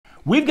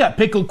We've got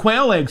pickled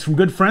quail eggs from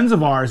good friends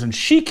of ours, and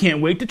she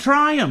can't wait to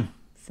try them.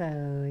 So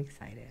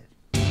excited.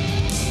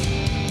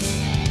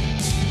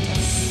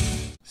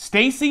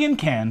 Stacy and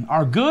Ken,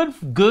 our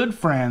good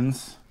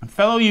friends and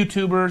fellow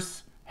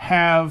YouTubers,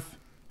 have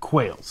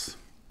quails.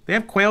 They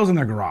have quails in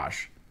their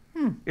garage.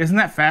 Isn't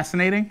that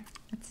fascinating?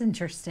 That's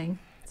interesting.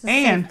 It's a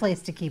safe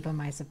place to keep them,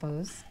 I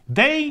suppose.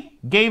 They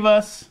gave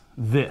us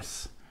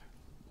this,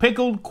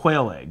 pickled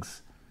quail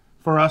eggs,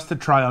 for us to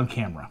try on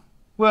camera.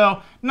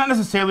 Well, not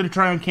necessarily to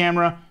try on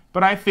camera,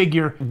 but I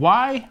figure,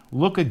 why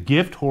look a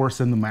gift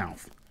horse in the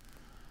mouth?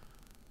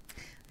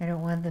 I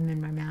don't want them in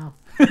my mouth.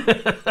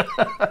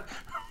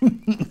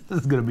 This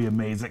is gonna be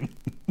amazing.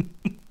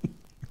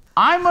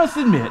 I must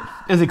admit,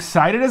 as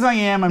excited as I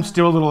am, I'm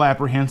still a little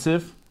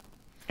apprehensive.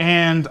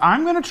 And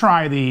I'm gonna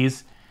try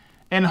these,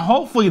 and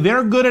hopefully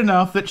they're good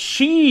enough that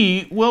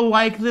she will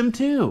like them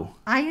too.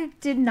 I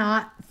did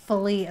not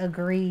fully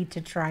agree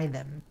to try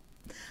them.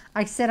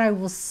 I said I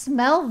will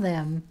smell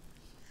them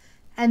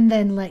and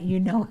then let you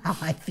know how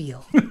I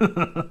feel.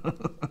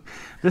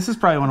 This is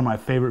probably one of my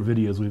favorite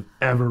videos we've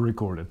ever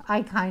recorded.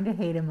 I kind of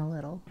hate him a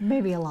little,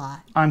 maybe a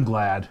lot. I'm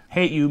glad.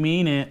 Hate you,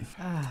 mean it.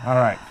 All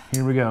right,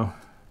 here we go.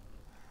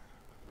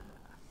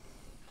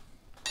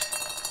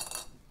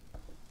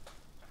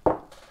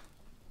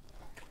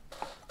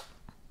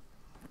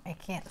 I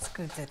can't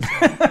scoot it.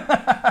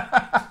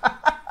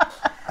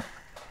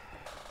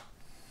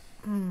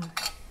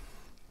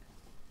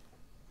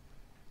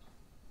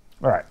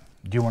 All right,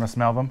 do you want to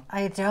smell them?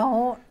 I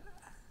don't.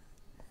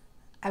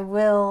 I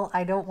will.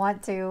 I don't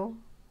want to.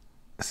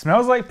 It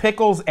smells like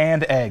pickles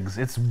and eggs.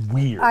 It's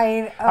weird.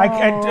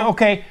 Oh.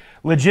 Okay,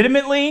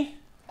 legitimately,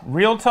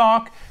 real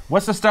talk.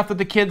 What's the stuff that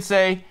the kids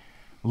say?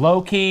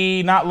 Low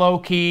key, not low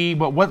key.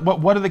 But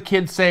what do the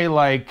kids say?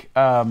 Like,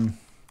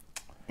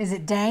 is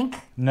it dank?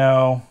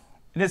 no,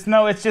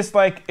 it's just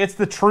like, it's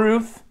the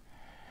truth.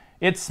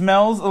 It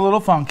smells a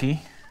little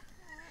funky.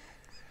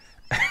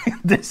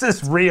 This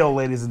is real,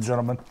 ladies and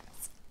gentlemen.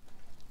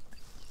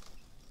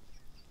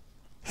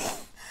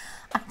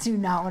 I do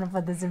not want to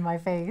put this in my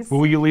face.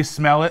 Will you at least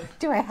smell it?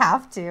 Do I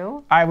have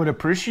to? I would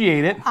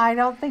appreciate it. I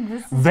don't think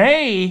this is...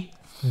 They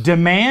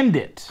demand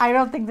it. I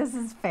don't think this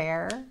is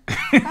fair.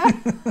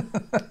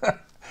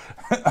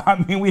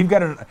 I mean, we've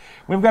got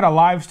a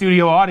live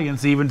studio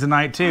audience even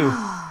tonight too.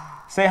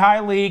 Say hi,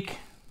 Leek.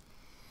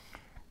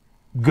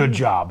 Good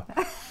job.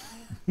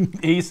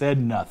 He said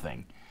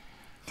nothing.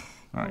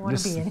 All right, I want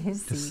to be in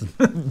his seat.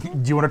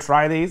 Do you want to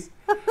try these?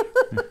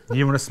 Do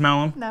you want to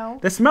smell them? No.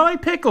 They smell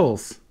like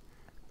pickles.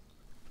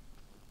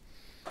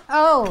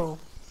 Oh,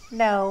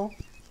 no.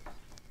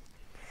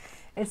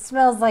 It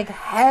smells like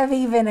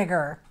heavy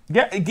vinegar.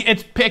 Yeah,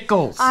 it's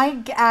pickles. I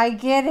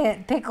get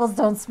it. Pickles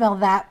don't smell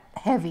that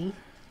heavy.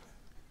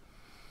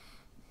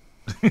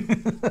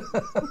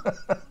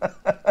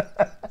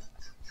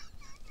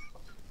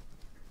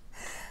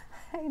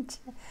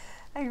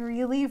 I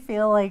really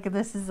feel like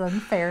this is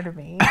unfair to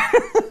me.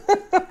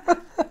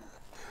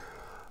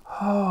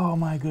 Oh,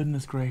 my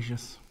goodness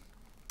gracious.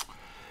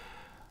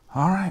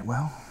 All right,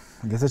 well,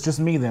 I guess it's just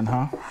me then,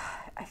 huh?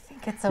 I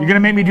think it's You're going to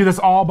make me do this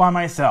all by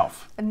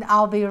myself. And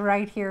I'll be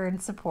right here in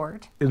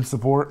support. In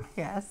support?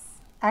 Yes.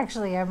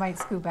 Actually, I might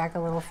scoot back a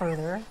little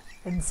further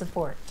in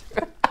support.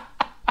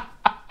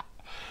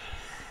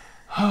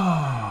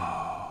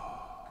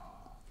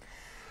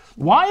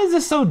 Why is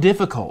this so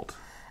difficult?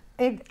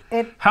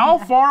 How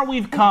far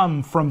we've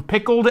come from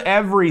pickled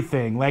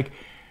everything. Like,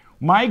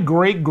 my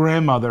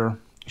great-grandmother,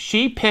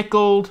 she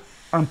pickled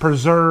and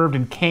preserved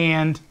and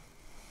canned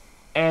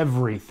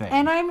everything.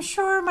 And I'm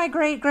sure my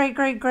great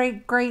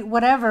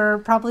whatever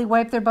probably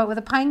wiped their butt with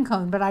a pine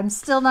cone, but I'm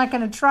still not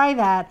going to try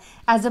that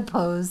as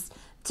opposed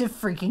to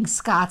freaking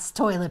Scott's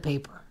toilet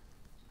paper.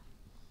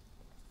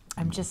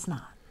 I'm just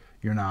not.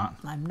 You're not?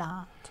 I'm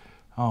not.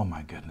 Oh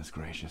my goodness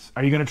gracious.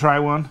 Are you going to try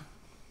one?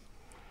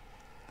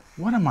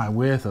 What am I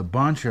with? A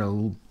bunch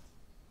of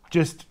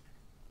just...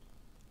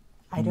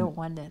 I don't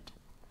want it.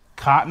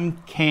 Cotton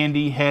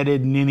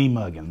candy-headed ninny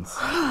muggins.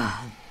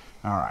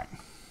 All right.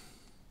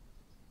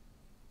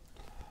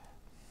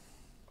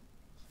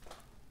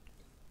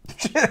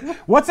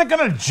 What's it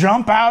gonna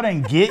jump out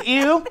and get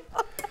you?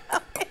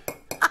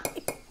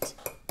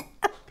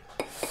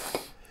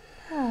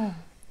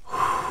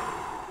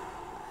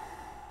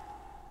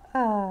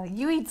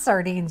 You eat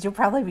sardines. You'll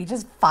probably be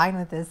just fine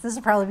with this. This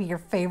will probably be your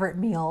favorite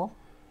meal.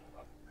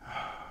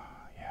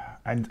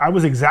 Yeah, I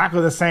was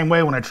exactly the same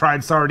way when I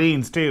tried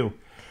sardines too.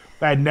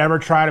 I had never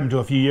tried them until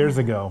a few years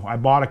ago. I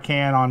bought a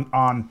can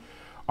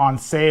on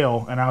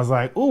sale, and I was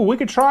like, "Ooh, we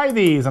could try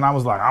these." And I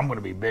was like, "I'm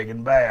gonna be big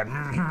and bad."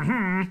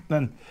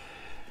 Then,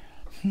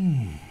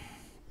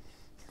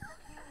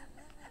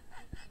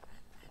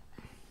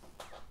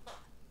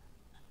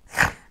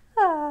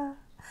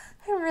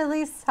 I'm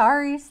really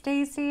sorry,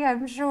 Stacy.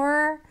 I'm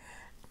sure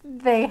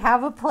they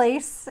have a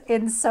place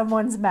in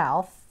someone's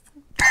mouth.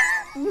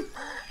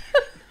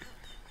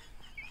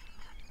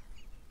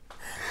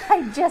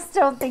 I just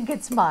don't think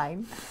it's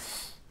mine.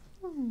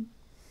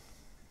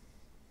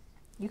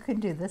 You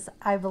can do this.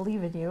 I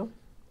believe in you.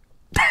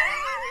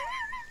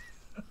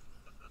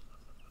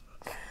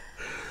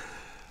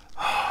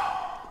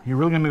 You're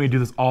really gonna make me do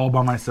this all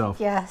by myself.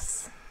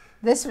 Yes.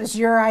 This was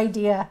your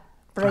idea,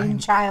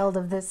 brainchild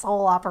of this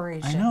whole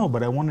operation. I know,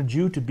 but I wanted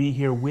you to be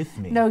here with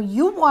me. No,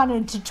 you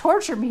wanted to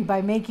torture me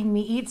by making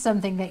me eat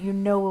something that you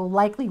know will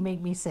likely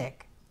make me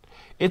sick.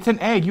 It's an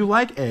egg. You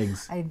like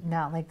eggs. I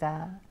not like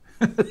that.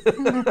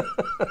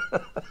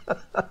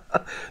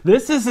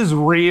 This is as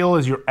real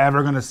as you're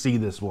ever gonna see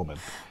this woman.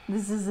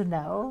 This is a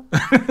no.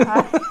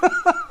 I'm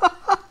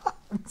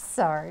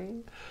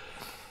sorry.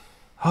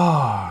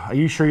 Are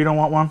you sure you don't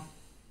want one?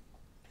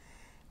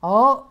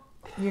 Oh,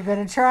 you're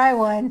going to try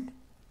one.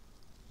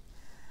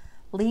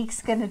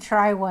 Leek's going to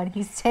try one.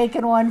 He's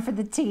taking one for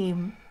the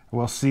team.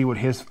 We'll see what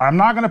his... I'm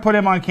not going to put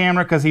him on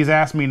camera because he's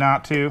asked me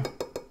not to.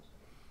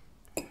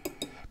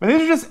 But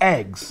these are just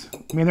eggs.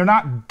 I mean, they're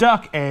not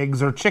duck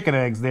eggs or chicken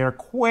eggs. They're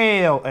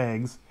quail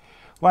eggs.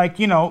 Like,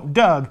 you know,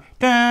 Doug.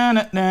 You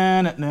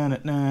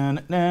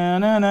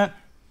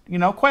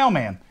know, Quail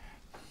Man.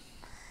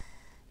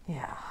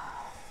 Yeah.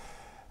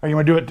 Are you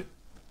going to do it?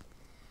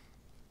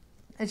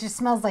 It just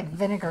smells like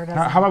vinegar,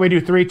 doesn't it? How about we do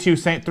 3, 2,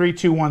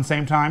 1,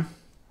 same time?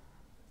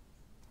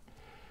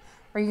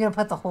 Are you going to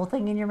put the whole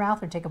thing in your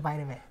mouth or take a bite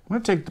of it?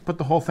 I'm going to put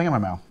the whole thing in my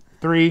mouth.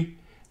 3,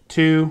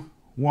 2,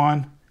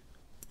 1.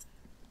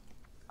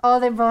 Oh,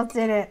 they both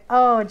did it.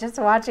 Oh, just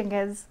watching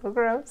it is so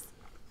gross.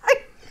 I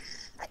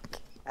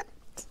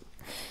can't.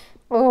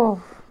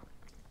 Oh.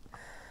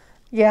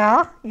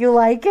 Yeah, you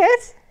like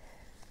it?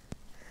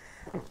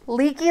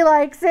 Leaky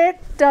likes it.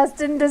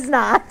 Dustin does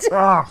not.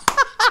 Oh.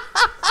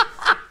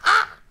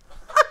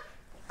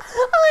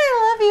 I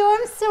love you.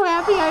 I'm so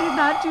happy I did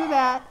not do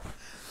that.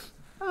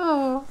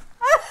 Oh.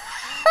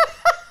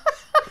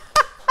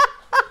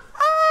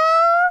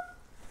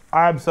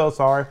 I'm so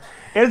sorry.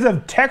 It is a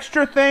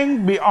texture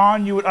thing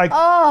beyond you. Like,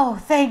 Oh,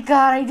 thank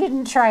God I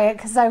didn't try it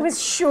because I was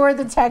sure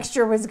the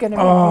texture was going to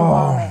make me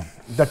vomit.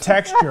 the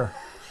texture.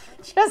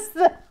 Just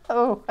the...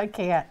 Oh, I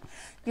can't.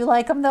 You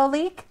like them though,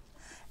 Leek?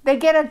 They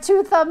get a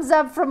 2 thumbs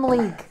up from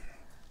Leek.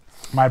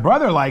 My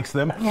brother likes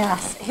them.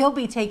 Yes, he'll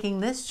be taking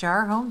this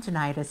jar home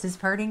tonight as his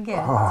parting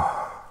gift.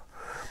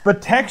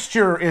 But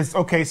texture is,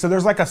 okay, so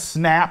there's like a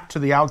snap to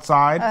the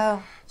outside.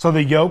 Oh. So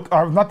the yolk,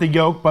 or not the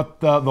yolk, but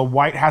the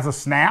white has a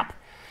snap.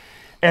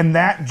 And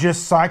that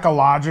just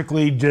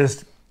psychologically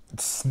just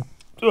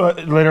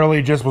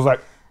literally just was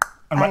like,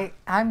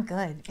 I'm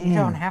good. You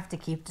don't have to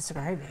keep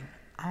describing.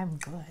 I'm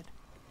good.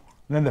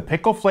 And then the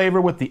pickle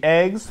flavor with the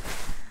eggs.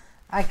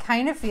 I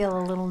kind of feel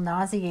a little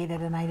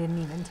nauseated and I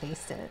didn't even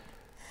taste it.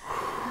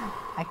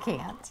 I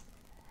can't.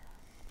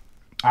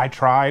 I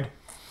tried.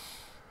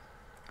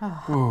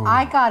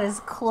 I got as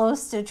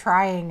close to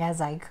trying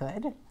as I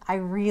could. I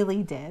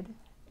really did.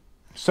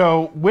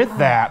 So with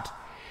that,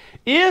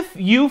 if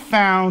you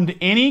found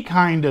any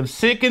kind of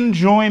sick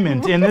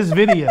enjoyment in this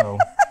video,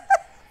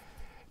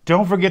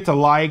 don't forget to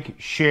like,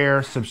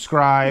 share,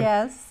 subscribe.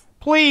 Yes.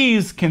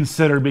 Please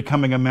consider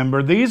becoming a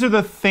member. These are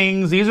the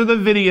things, these are the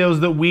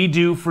videos that we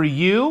do for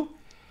you.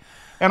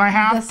 And I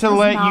have to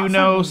let you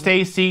know,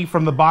 Stacy,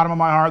 from the bottom of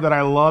my heart that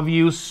I love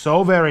you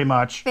so very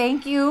much.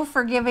 Thank you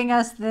for giving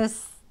us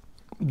this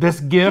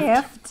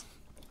gift.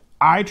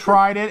 I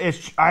tried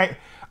it.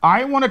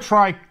 I want to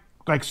try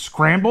like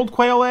scrambled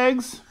quail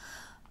eggs.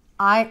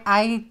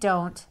 I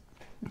don't.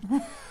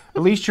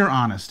 At least you're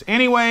honest.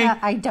 Anyway,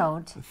 I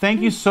don't.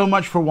 Thank you so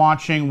much for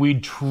watching. We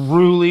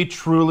truly,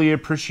 truly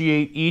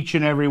appreciate each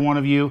and every one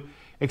of you,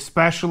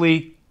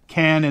 especially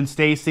Ken and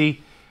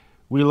Stacy.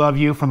 We love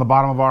you from the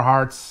bottom of our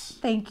hearts.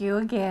 Thank you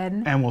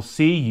again. And we'll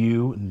see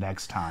you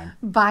next time.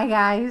 Bye,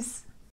 guys.